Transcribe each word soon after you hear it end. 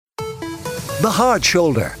The Hard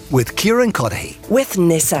Shoulder with Kieran with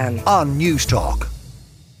Nissan on News Talk.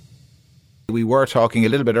 We were talking a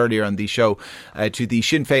little bit earlier on the show to the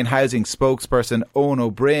Sinn Féin housing spokesperson, Owen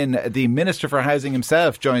O'Brien. The Minister for Housing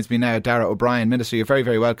himself joins me now, Darragh O'Brien. Minister, you're very,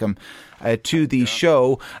 very welcome to the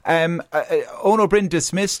show. Owen O'Brien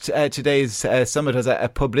dismissed today's summit as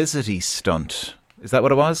a publicity stunt. Is that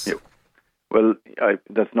what it was? Yeah. Well,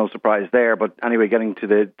 that's no surprise there. But anyway, getting to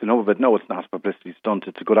the nub of it, no, it's not a publicity stunt.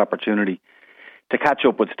 It's a good opportunity to catch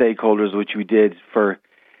up with stakeholders, which we did for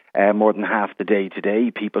more than half the day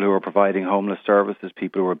today. People who are providing homeless services,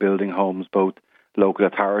 people who are building homes, both local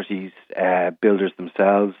authorities, builders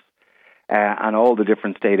themselves, and all the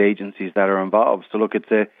different state agencies that are involved. So look,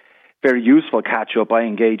 it's a very useful catch-up. I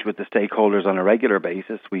engage with the stakeholders on a regular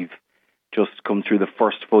basis. We've just come through the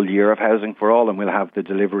first full year of Housing for All, and we'll have the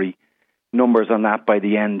delivery numbers on that by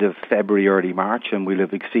the end of February, early March, and we'll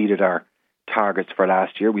have exceeded our targets for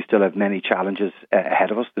last year. We still have many challenges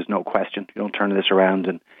ahead of us. There's no question. You don't turn this around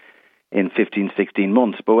in 15, 16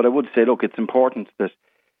 months. But what I would say, look, it's important that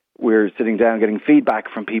we're sitting down getting feedback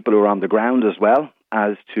from people who are on the ground as well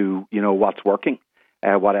as to, what's working,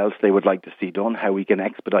 what else they would like to see done, how we can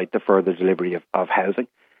expedite the further delivery of housing.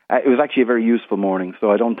 It was actually a very useful morning,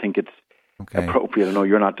 so I don't think it's appropriate. I know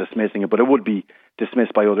you're not dismissing it, but it would be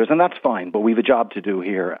dismissed by others, and that's fine. But we have a job to do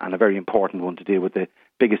here, and a very important one, to deal with the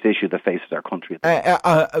biggest issue that faces our country.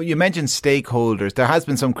 You mentioned stakeholders. There has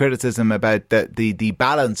been some criticism about the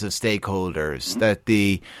balance of stakeholders, that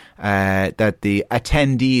the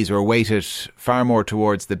attendees were weighted far more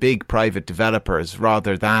towards the big private developers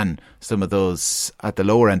rather than some of those at the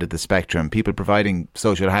lower end of the spectrum, people providing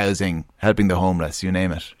social housing, helping the homeless, you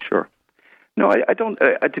name it. Sure. No, I don't.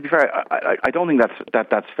 To be fair, I don't think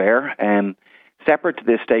that's fair. Separate to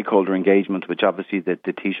this stakeholder engagement, which obviously the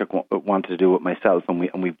Taoiseach wanted to do with myself, and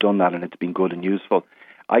we've done that, and it's been good and useful.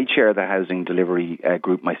 I chair the housing delivery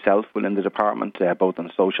group myself within the department, both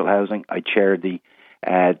on social housing. I chair the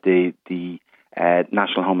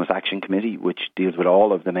National Homeless Action Committee, which deals with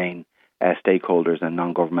all of the main stakeholders and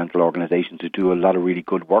non-governmental organisations who do a lot of really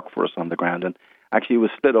good work for us on the ground. And actually, it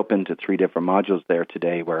was split up into 3 different modules there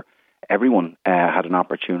today, where everyone had an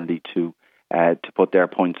opportunity to put their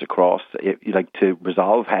points across. To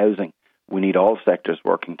resolve housing, we need all sectors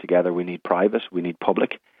working together. We need private, we need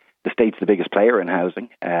public. The state's the biggest player in housing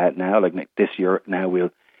now. Like this year, now we'll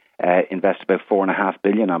invest about $4.5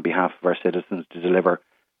 billion on behalf of our citizens to deliver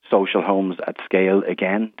social homes at scale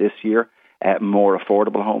again this year. More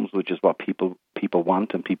affordable homes, which is what people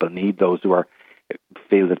want and people need. Those who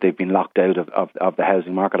feel that they've been locked out of the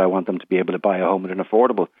housing market, I want them to be able to buy a home at an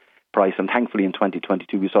affordable price. And thankfully in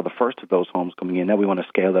 2022 we saw the first of those homes coming in. Now we want to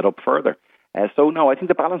scale that up further. So no, I think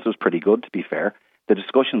the balance was pretty good, to be fair. The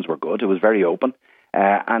discussions were good. It was very open.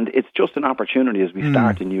 And it's just an opportunity as we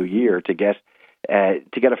start a new year to get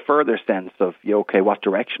a further sense of, what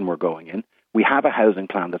direction we're going in. We have a housing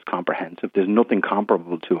plan that's comprehensive. There's nothing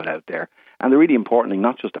comparable to it out there. And the really important thing,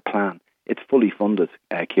 not just a plan, it's fully funded,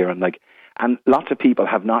 Kieran. And lots of people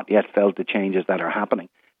have not yet felt the changes that are happening.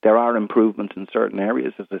 There are improvements in certain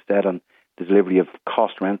areas, as I said, on the delivery of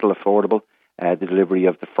cost rental affordable, the delivery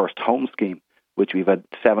of the first home scheme, which we've had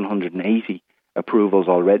 780 approvals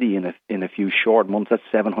already in a few short months. That's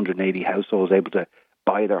 780 households able to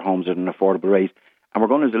buy their homes at an affordable rate. And we're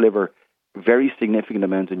going to deliver very significant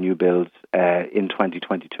amounts of new builds in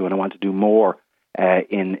 2022. And I want to do more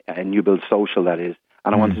in new build social, that is.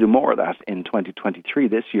 And I want to do more of that in 2023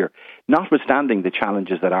 this year, notwithstanding the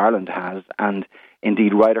challenges that Ireland has, and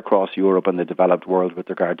indeed right across Europe and the developed world with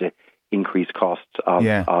regard to increased costs of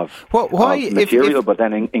material, but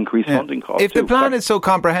then increased funding costs. If the plan is so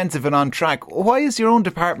comprehensive and on track, why is your own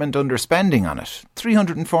department underspending on it?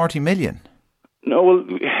 340 million. No, well,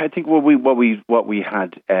 I think what we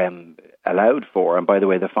had allowed for, and by the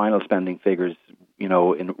way, the final spending figures,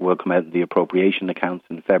 will come out in the appropriation accounts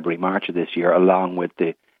in February, March of this year, along with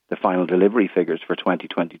the final delivery figures for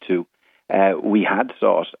 2022. We had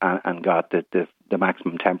sought and got the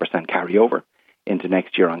maximum 10% carryover into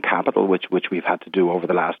next year on capital, which we've had to do over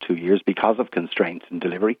the last 2 years because of constraints in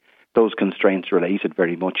delivery. Those constraints related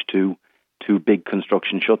very much to big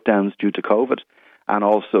construction shutdowns due to COVID, and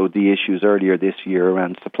also the issues earlier this year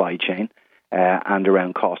around supply chain and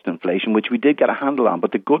around cost inflation, which we did get a handle on.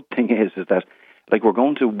 But the good thing is that we're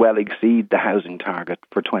going to well exceed the housing target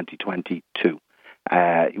for 2022.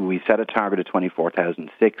 We set a target of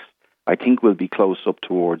 24,006. I think we'll be close up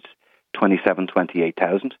towards 27,000,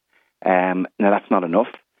 28,000. Now that's not enough,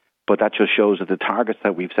 but that just shows that the targets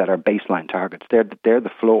that we've set are baseline targets. They're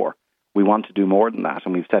the floor. We want to do more than that,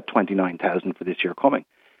 and we've set 29,000 for this year coming.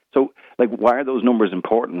 So, why are those numbers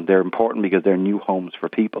important? They're important because they're new homes for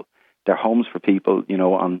people. They're homes for people,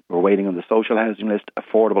 we're waiting on the social housing list,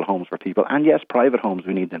 affordable homes for people, and yes, private homes,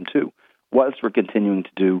 we need them too, whilst we're continuing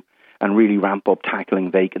to do and really ramp up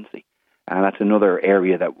tackling vacancy. And that's another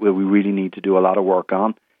area that we really need to do a lot of work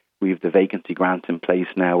on. We have the vacancy grants in place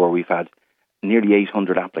now where we've had nearly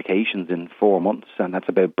 800 applications in 4 months, and that's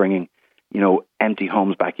about bringing, empty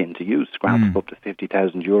homes back into use, grants of up to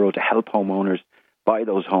 €50,000 to help homeowners buy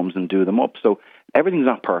those homes and do them up. So everything's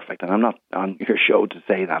not perfect, and I'm not on your show to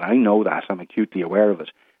say that. I know that. I'm acutely aware of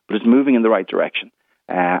it. But it's moving in the right direction.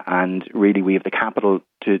 And really, we have the capital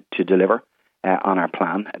to deliver on our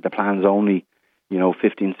plan. The plan's only,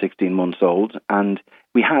 15, 16 months old. And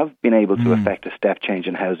we have been able to effect a step change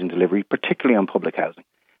in housing delivery, particularly on public housing.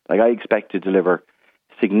 Like, I expect to deliver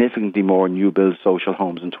significantly more new build social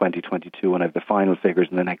homes in 2022, and I have the final figures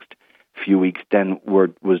in the next few weeks than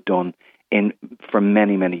was done for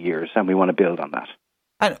many, many years, and we want to build on that.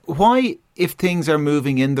 And why, if things are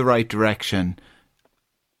moving in the right direction,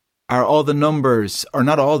 are all the numbers, or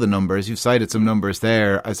not all the numbers, you've cited some numbers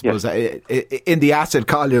there, I suppose, in the asset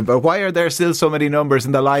column, but why are there still so many numbers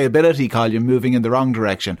in the liability column moving in the wrong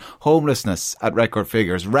direction? Homelessness at record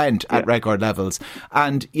figures, rent at record levels,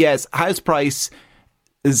 and yes, house price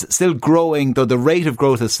is still growing, though the rate of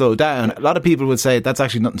growth has slowed down. A lot of people would say that's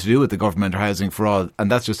actually nothing to do with the government or Housing for All,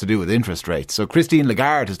 and that's just to do with interest rates. So Christine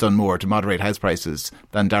Lagarde has done more to moderate house prices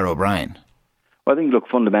than Darragh O'Brien. Well, I think, look,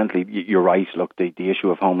 fundamentally, you're right. Look, the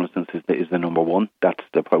issue of homelessness is the number one. That's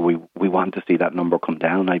we want to see that number come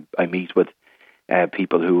down. I meet with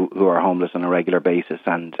people who are homeless on a regular basis,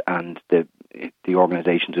 and the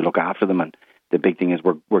organisations who look after them. And the big thing is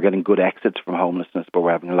we're getting good exits from homelessness, but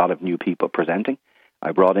we're having a lot of new people presenting.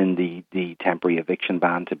 I brought in the temporary eviction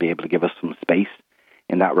ban to be able to give us some space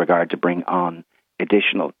in that regard to bring on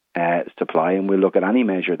additional supply, and we'll look at any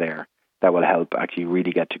measure there that will help actually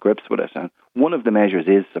really get to grips with it. And one of the measures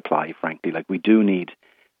is supply, frankly. Like, we do need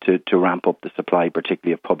to ramp up the supply,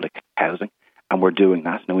 particularly of public housing, and we're doing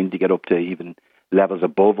that. Now we need to get up to even levels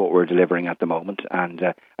above what we're delivering at the moment.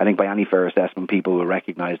 And I think by any fair assessment, people will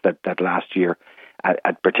recognise that last year,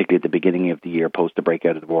 particularly at the beginning of the year, post the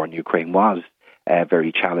breakout of the war in Ukraine, was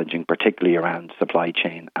very challenging, particularly around supply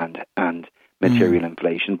chain and material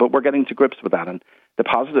inflation. But we're getting to grips with that. And the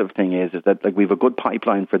positive thing is that, like, we have a good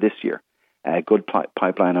pipeline for this year, a good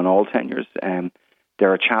pipeline on all tenures.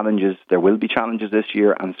 There are challenges. There will be challenges this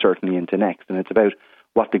year and certainly into next. And it's about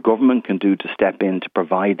what the government can do to step in to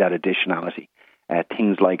provide that additionality.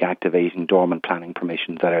 Things like activating dormant planning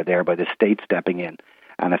permissions that are there by the state stepping in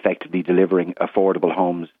and effectively delivering affordable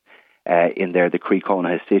homes in there. The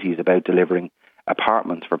Croí City is about delivering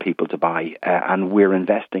apartments for people to buy, and we're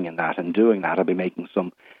investing in that and doing that. I'll be making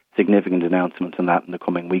some significant announcements on that in the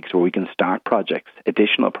coming weeks, where we can start projects,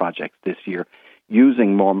 additional projects this year,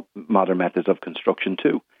 using more modern methods of construction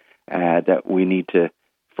too, that we need to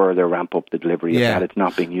further ramp up the delivery of that. It's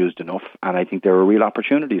not being used enough, and I think there are real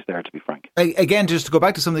opportunities there, to be frank. Again, just to go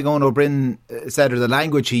back to something Eoin O'Brien said, or the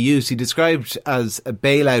language he used, he described as a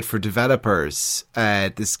bailout for developers,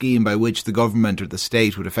 the scheme by which the government or the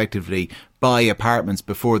state would effectively buy apartments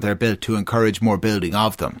before they're built to encourage more building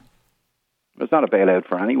of them. It's not a bailout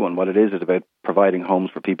for anyone. What it is about providing homes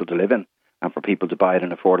for people to live in and for people to buy at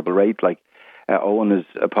an affordable rate. Like, Owen has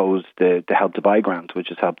opposed the Help to Buy grant, which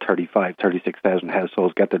has helped 36,000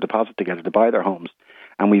 households get their deposit together to buy their homes.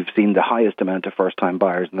 And we've seen the highest amount of first-time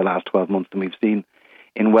buyers in the last 12 months than we've seen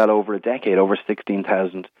in well over a decade. Over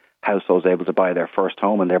 16,000 households able to buy their first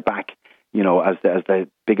home, and they're back, as the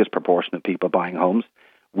biggest proportion of people buying homes.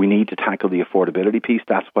 We need to tackle the affordability piece.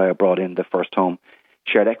 That's why I brought in the First Home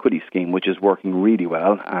Shared Equity Scheme, which is working really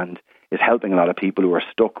well and is helping a lot of people who are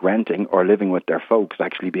stuck renting or living with their folks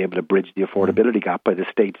actually be able to bridge the affordability gap by the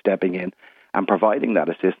state stepping in and providing that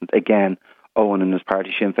assistance. Again, Owen and his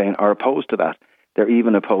party Sinn Féin are opposed to that. They're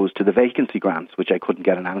even opposed to the vacancy grants, which I couldn't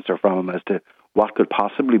get an answer from him as to what could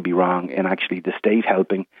possibly be wrong in actually the state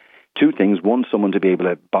helping two things. One, someone to be able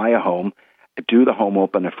to buy a home, do the home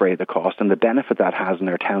up and defray the cost, and the benefit that has in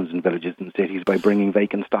our towns and villages and cities by bringing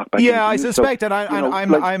vacant stock back. Yeah, I suspect, and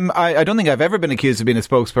I don't think I've ever been accused of being a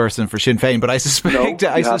spokesperson for Sinn Féin, but I suspect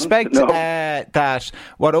that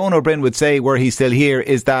what Eoin O'Brien would say were he still here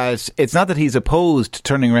is that it's not that he's opposed to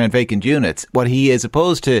turning around vacant units. What he is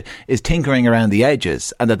opposed to is tinkering around the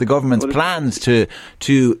edges, and that the government's plans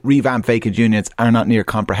to revamp vacant units are not near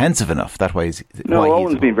comprehensive enough. That's why he's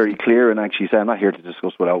Owen's been very clear and actually said, I'm not here to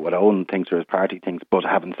discuss what Owen thinks or his party thinks, but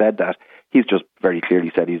having said that, he's just very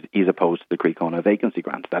clearly said he's opposed to the Croí vacancy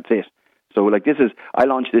grants. That's it. So, like, I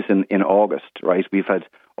launched this in August, right? We've had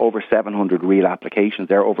over 700 real applications.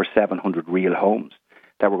 There are over 700 real homes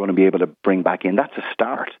that we're going to be able to bring back in. That's a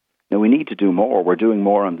start. Now, we need to do more. We're doing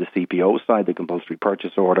more on the CPO side, the compulsory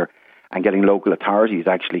purchase order, and getting local authorities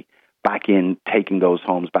actually back in, taking those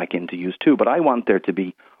homes back into use too. But I want there to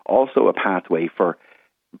be also a pathway for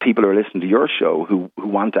people who are listening to your show who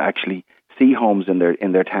want to actually see homes in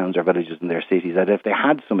their towns or villages in their cities, that if they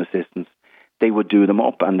had some assistance, they would do them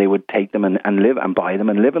up and they would take them and live and buy them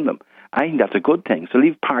and live in them. I think that's a good thing. So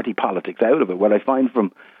leave party politics out of it. What I find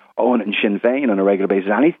from Owen and Sinn Féin on a regular basis,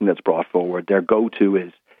 anything that's brought forward, their go-to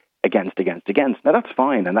is against. Now, that's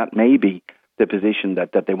fine, and that may be the position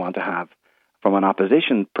that they want to have from an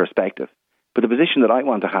opposition perspective. But the position that I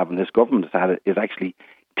want to have, and this government has had, is actually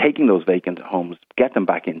taking those vacant homes, get them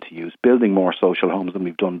back into use, building more social homes than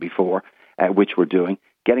we've done before, which we're doing,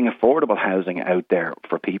 getting affordable housing out there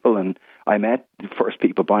for people. And I met the first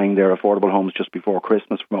people buying their affordable homes just before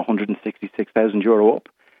Christmas from €166,000 up,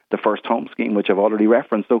 the first home scheme, which I've already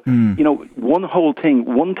referenced. So,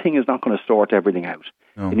 one thing is not going to sort everything out.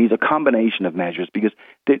 No. It needs a combination of measures because,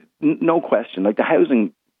 no question, like the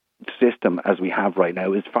housing system as we have right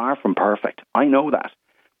now is far from perfect. I know that.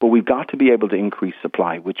 But we've got to be able to increase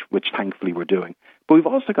supply, which thankfully we're doing. But we've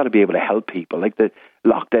also got to be able to help people, like the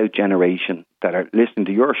locked out generation that are listening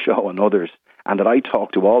to your show and others, and that I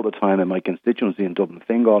talk to all the time in my constituency in Dublin,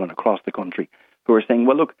 Fingal and across the country, who are saying,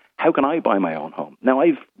 well, look, how can I buy my own home? Now,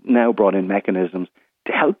 I've now brought in mechanisms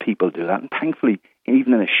to help people do that. And thankfully,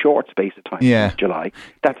 even in a short space of time, since July,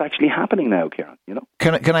 that's actually happening now, Kieran. You know.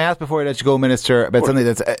 Can I ask before I let you go, Minister, about something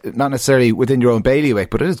that's not necessarily within your own bailiwick,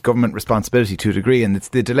 but it is government responsibility to a degree, and it's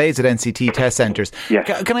the delays at NCT test centres.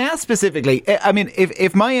 Yes. Can I ask specifically, I mean,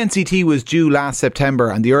 if my NCT was due last September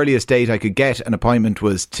and the earliest date I could get an appointment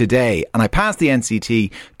was today, and I passed the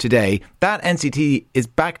NCT today, that NCT is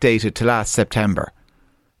backdated to last September.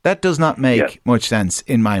 That does not make much sense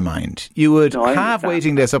in my mind. You would have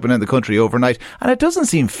waiting lists up and down the country overnight, and it doesn't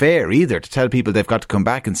seem fair either to tell people they've got to come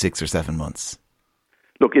back in 6 or 7 months.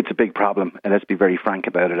 Look, it's a big problem, and let's be very frank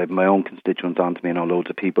about it. I have my own constituents on to me, and I know loads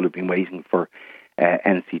of people who've been waiting for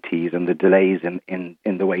NCTs, and the delays in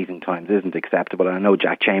the waiting times isn't acceptable. And I know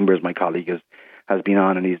Jack Chambers, my colleague, has been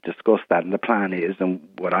on and he's discussed that, and the plan is, and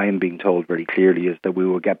what I am being told very clearly, is that we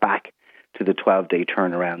will get back to the 12-day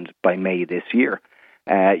turnaround by May this year.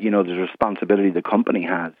 There's a responsibility the company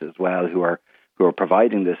has as well, who are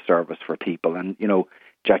providing this service for people. And,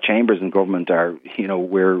 Jack Chambers and government are,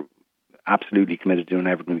 we're absolutely committed to doing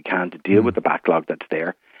everything we can to deal with the backlog that's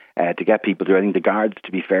there, to get people through. I think the guards,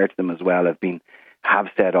 to be fair to them as well, have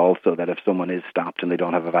said also that if someone is stopped and they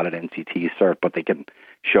don't have a valid NCT cert, but they can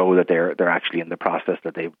show that they're actually in the process,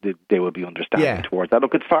 that they will be understanding towards that.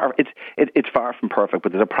 Look, it's far from perfect,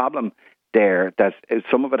 but there's a problem there that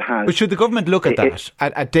some of it has. But should the government look at that,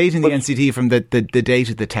 at dating the NCT from the date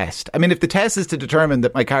of the test? I mean, if the test is to determine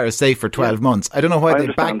that my car is safe for 12 months, I don't know why they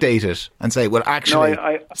backdate it and say, well, actually,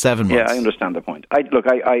 7 months. Yeah, I understand the point. I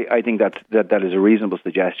think that is a reasonable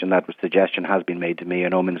suggestion. That suggestion has been made to me. I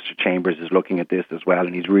know Minister Chambers is looking at this as well,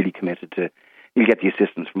 and he's really committed to. He'll get the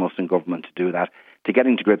assistance from us in government to do that, to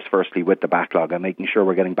getting to grips firstly with the backlog and making sure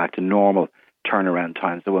we're getting back to normal turnaround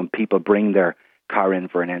times. So when people bring their car in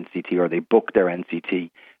for an NCT or they book their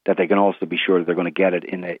NCT, that they can also be sure that they're going to get it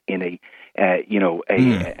in an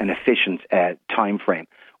efficient time frame.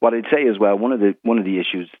 What I'd say as well, one of the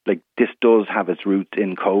issues, like this does have its roots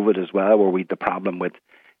in COVID as well, where we had the problem with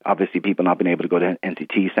obviously people not being able to go to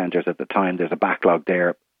NCT centres at the time. There's a backlog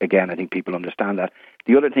there. Again, I think people understand that.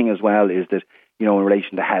 The other thing as well is that, in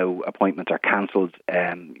relation to how appointments are cancelled,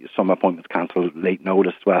 some appointments cancelled late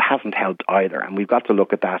notice as well, hasn't helped either. And we've got to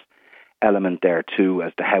look at that element there too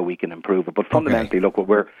as to how we can improve it. But fundamentally, look, what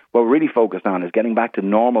we're really focused on is getting back to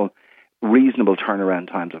normal, reasonable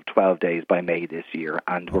turnaround times of 12 days by May this year,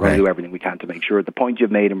 and we're going to do everything we can to make sure. The point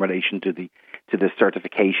you've made in relation to the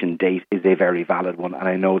certification date is a very valid one, and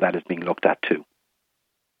I know that is being looked at too.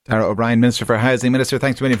 Darragh O'Brien, Minister for Housing. Minister,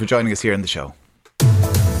 thanks a million for joining us here on the show.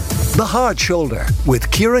 The Hard Shoulder with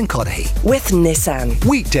Kieran Cuddihy. With Nissan.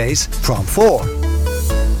 Weekdays from 4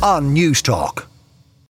 on News Talk.